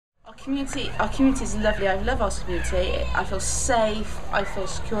Our community is lovely. I love our community. I feel safe, I feel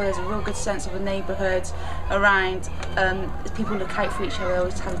secure. There's a real good sense of a neighbourhood around. People look out for each other,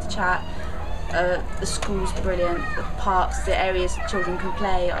 always having to chat. The school's brilliant. The parks, the areas that children can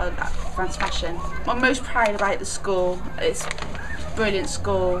play are smashing. I'm most proud about the school. It's a brilliant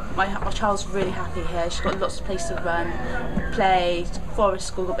school. Our child's really happy here. She's got lots of places to run, play. Forest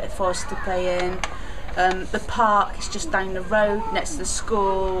school, got a bit of forest to play in. The park is just down the road next to the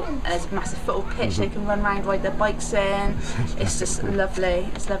school, and there's a massive football pitch they can run around, ride their bikes in. It's just lovely,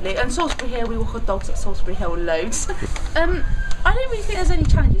 it's lovely. And Salisbury Hill, we walk our dogs at Salisbury Hill loads. I don't really think there's any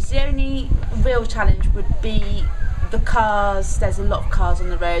challenges. The only real challenge would be the cars. There's a lot of cars on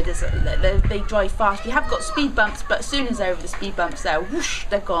the road. They drive fast. We have got speed bumps, but as soon as they're over the speed bumps, whoosh,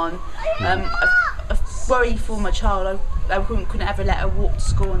 they're gone. I worry for my child. I couldn't ever let her walk to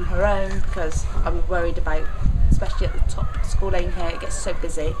school on her own because I'm worried about, especially at the top of the school lane here, it gets so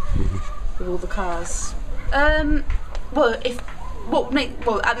busy with all the cars. At the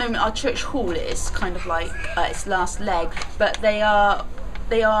moment our church hall is kind of like its last leg, but they are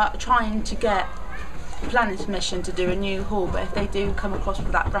trying to get planning permission to do a new hall. But if they do come across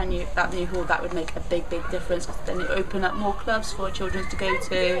with that new hall, that would make a big difference, because then it would open up more clubs for children to go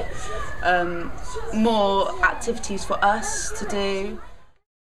to, more activities for us to do.